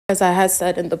As I had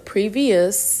said in the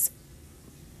previous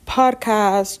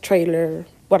podcast, trailer,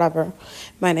 whatever,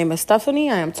 my name is Stephanie.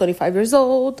 I am 25 years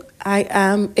old. I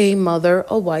am a mother,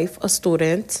 a wife, a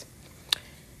student.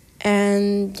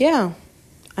 And yeah,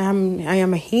 I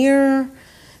am here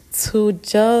to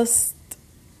just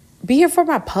be here for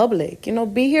my public,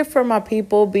 be here for my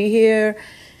people, be here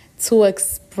to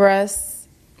express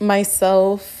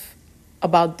myself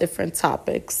about different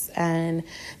topics and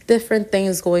different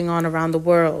things going on around the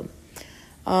world.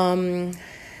 I'm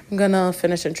gonna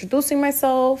finish introducing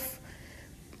myself.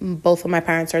 Both of my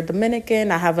parents are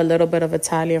Dominican. I have a little bit of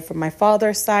Italian from my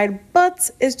father's side, but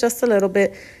it's just a little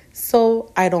bit,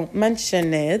 so I don't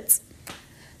mention it.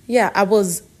 Yeah, I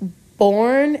was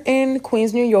born in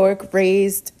Queens, New York,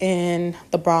 raised in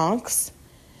the Bronx.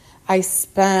 I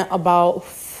spent about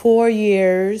 4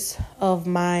 years of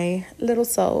my little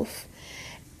self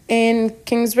in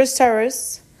Kingsbridge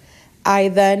Terrace. I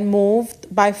then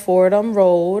moved by Fordham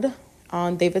Road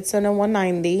on Davidson and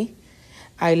 190.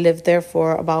 I lived there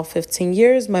for about 15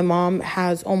 years. My mom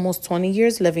has almost 20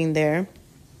 years living there.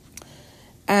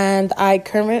 And I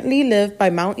currently live by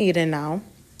Mount Eden now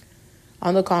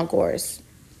on the concourse.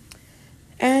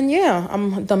 And yeah,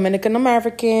 I'm Dominican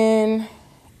American,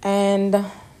 and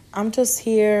I'm just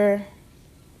here.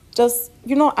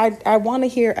 I want to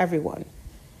hear everyone.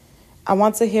 I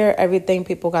want to hear everything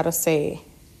people got to say.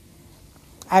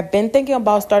 I've been thinking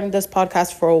about starting this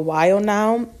podcast for a while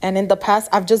now. And in the past,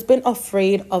 I've just been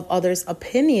afraid of others'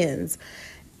 opinions.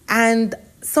 And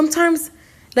sometimes,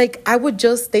 I would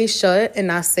just stay shut and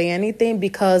not say anything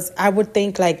because I would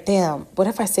think damn, what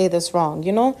if I say this wrong,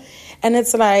 And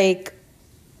it's I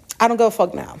don't give a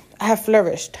fuck now. I have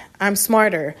flourished. I'm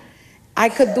smarter. I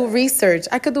could do research.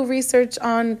 I could do research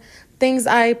on things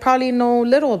I probably know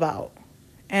little about.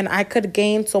 And I could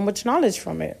gain so much knowledge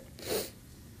from it.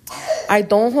 I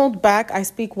don't hold back. I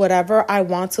speak whatever I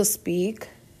want to speak.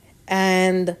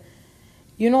 And,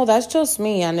 that's just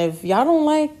me. And if y'all don't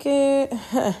like it,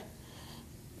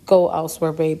 go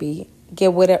elsewhere, baby.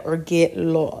 Get with it or get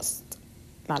lost.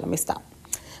 Now, let me stop.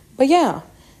 But yeah,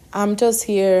 I'm just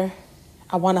here.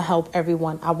 I want to help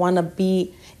everyone. I want to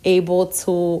be able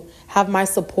to have my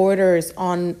supporters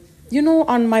on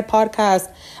my podcast.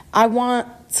 I want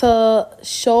to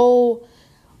show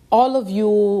all of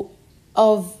you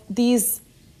of these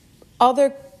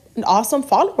other awesome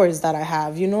followers that I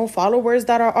have, followers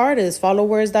that are artists,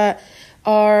 followers that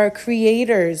are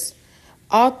creators,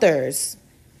 authors,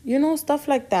 stuff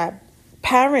like that.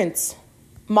 Parents,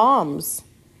 moms,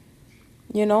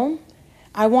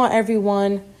 I want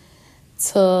everyone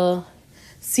to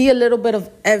see a little bit of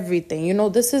everything.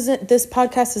 This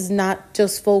podcast is not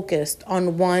just focused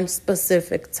on one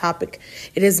specific topic.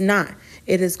 It is not.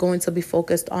 It is going to be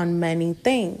focused on many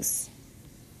things.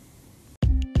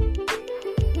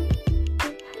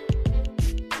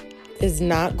 It's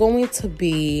not going to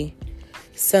be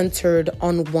centered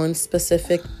on one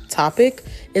specific topic.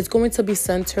 It's going to be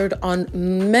centered on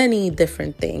many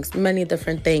different things.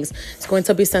 It's going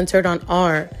to be centered on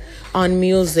art, on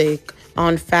music,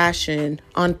 on fashion,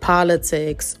 on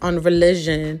politics, on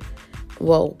religion.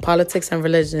 Well, politics and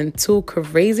religion, two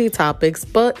crazy topics.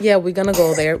 But yeah, we're going to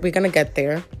go there. We're going to get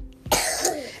there.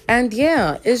 And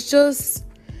yeah, it's just,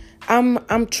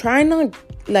 I'm trying to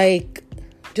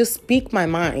just speak my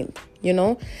mind.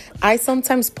 I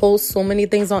sometimes post so many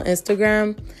things on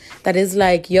Instagram that is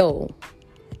yo,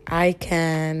 I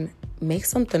can make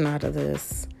something out of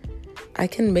this.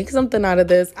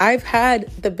 I've had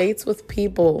debates with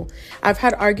people. I've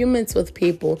had arguments with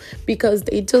people because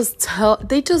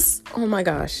oh my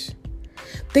gosh.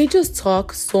 They just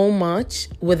talk so much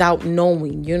without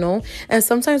knowing, And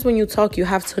sometimes when you talk, you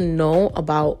have to know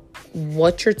about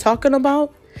what you're talking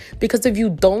about. Because if you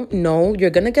don't know,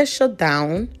 you're going to get shut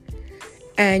down.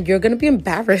 And you're going to be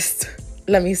embarrassed,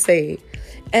 let me say.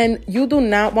 And you do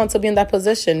not want to be in that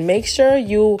position. Make sure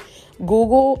you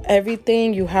Google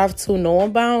everything you have to know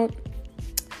about.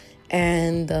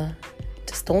 And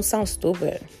just don't sound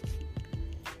stupid.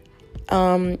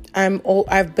 I've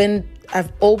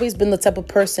always been the type of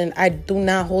person, I do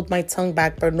not hold my tongue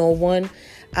back for no one.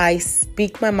 I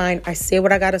speak my mind. I say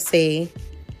what I got to say.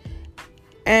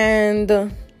 And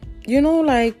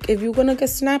if you're going to get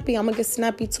snappy, I'm going to get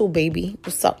snappy too, baby.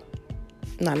 What's up?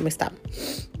 Now, let me stop.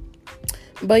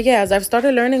 But yeah, as I've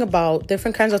started learning about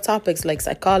different kinds of topics like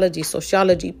psychology,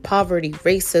 sociology, poverty,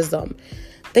 racism,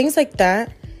 things like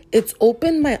that, it's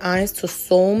opened my eyes to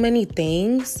so many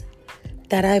things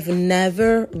that I've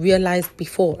never realized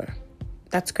before.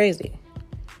 That's crazy.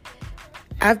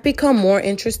 I've become more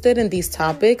interested in these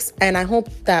topics, and I hope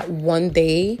that one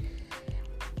day,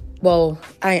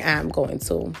 I am going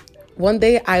to. one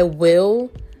day I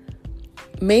will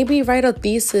maybe write a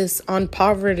thesis on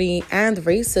poverty and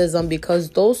racism,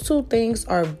 because those two things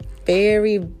are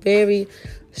very, very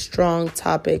strong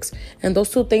topics. And those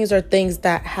two things are things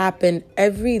that happen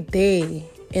every day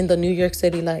in the New York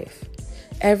City life,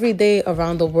 every day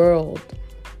around the world.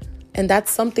 And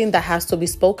that's something that has to be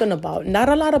spoken about. Not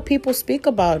a lot of people speak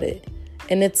about it,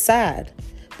 and it's sad,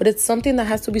 but it's something that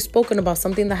has to be spoken about,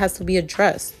 something that has to be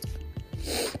addressed.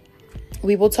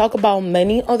 We will talk about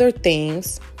many other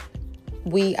things.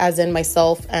 We, as in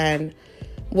myself and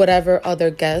whatever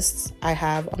other guests I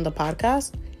have on the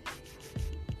podcast,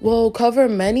 will cover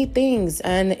many things.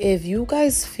 And if you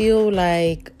guys feel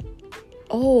like,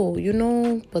 oh,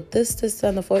 but this,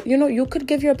 and the fourth, you could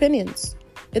give your opinions.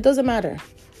 It doesn't matter.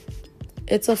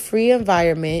 It's a free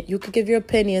environment. You could give your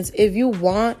opinions. If you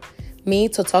want me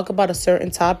to talk about a certain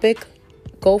topic,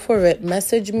 go for it.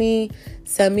 Message me,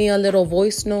 send me a little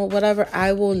voice note, whatever.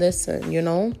 I will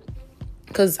listen,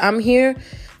 because I'm here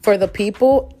for the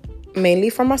people, mainly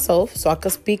for myself, so I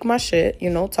could speak my shit,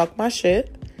 talk my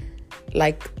shit,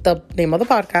 like the name of the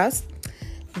podcast.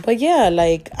 But yeah,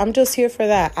 I'm just here for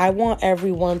that. I want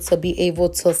everyone to be able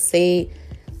to say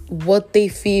what they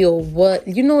feel,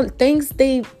 things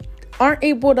they aren't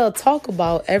able to talk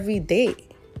about every day.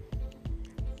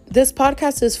 This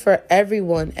podcast is for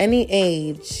everyone, any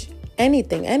age,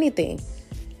 anything.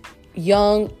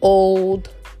 Young, old,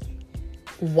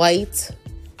 white,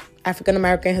 African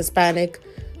American, Hispanic,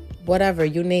 whatever,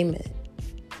 you name it.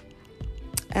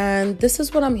 And this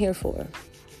is what I'm here for.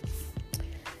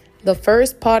 The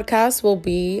first podcast will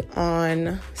be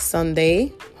on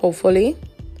Sunday, hopefully.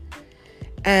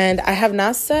 And I have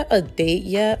not set a date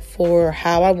yet for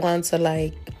how I want to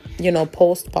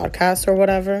post podcasts or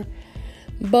whatever.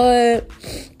 But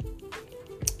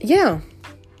yeah,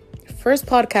 first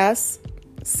podcast,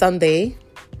 Sunday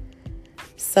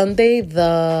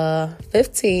the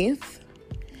 15th.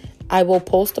 I will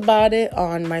post about it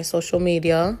on my social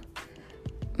media.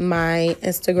 My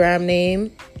Instagram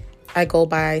name, I go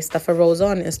by Steffa Rosa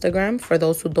on Instagram. For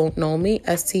those who don't know me,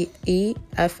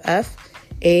 STEFFAROSA.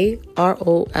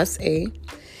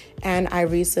 And I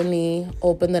recently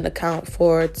opened an account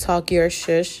for Talk Your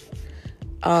Shush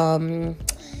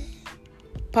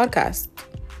podcast.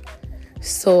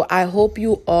 So I hope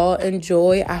you all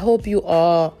enjoy. I hope you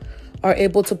all are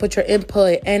able to put your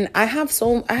input. And I have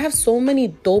so many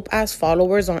dope ass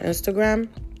followers on Instagram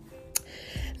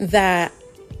that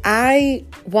I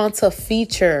want to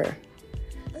feature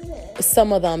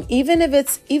some of them, even if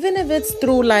it's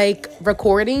through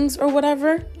recordings or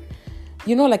whatever.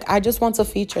 I just want to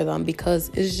feature them, because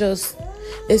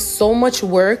it's so much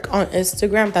work on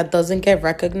Instagram that doesn't get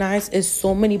recognized. It's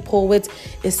so many poets,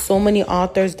 it's so many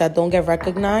authors that don't get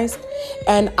recognized.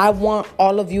 And I want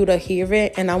all of you to hear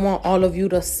it, and I want all of you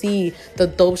to see the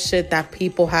dope shit that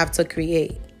people have to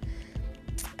create.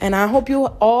 And I hope you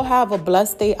all have a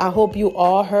blessed day. I hope you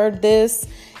all heard this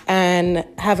and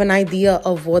have an idea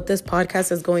of what this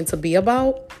podcast is going to be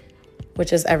about,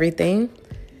 which is everything.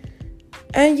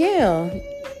 And yeah,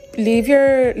 leave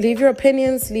your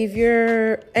opinions, leave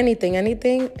your anything,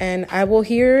 and I will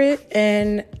hear it,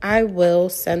 and I will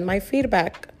send my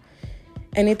feedback.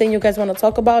 Anything you guys want to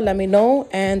talk about, let me know,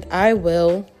 and I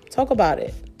will talk about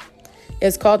it.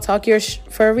 It's called Talk Your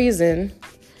for a reason.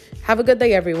 Have a good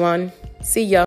day, everyone. See ya.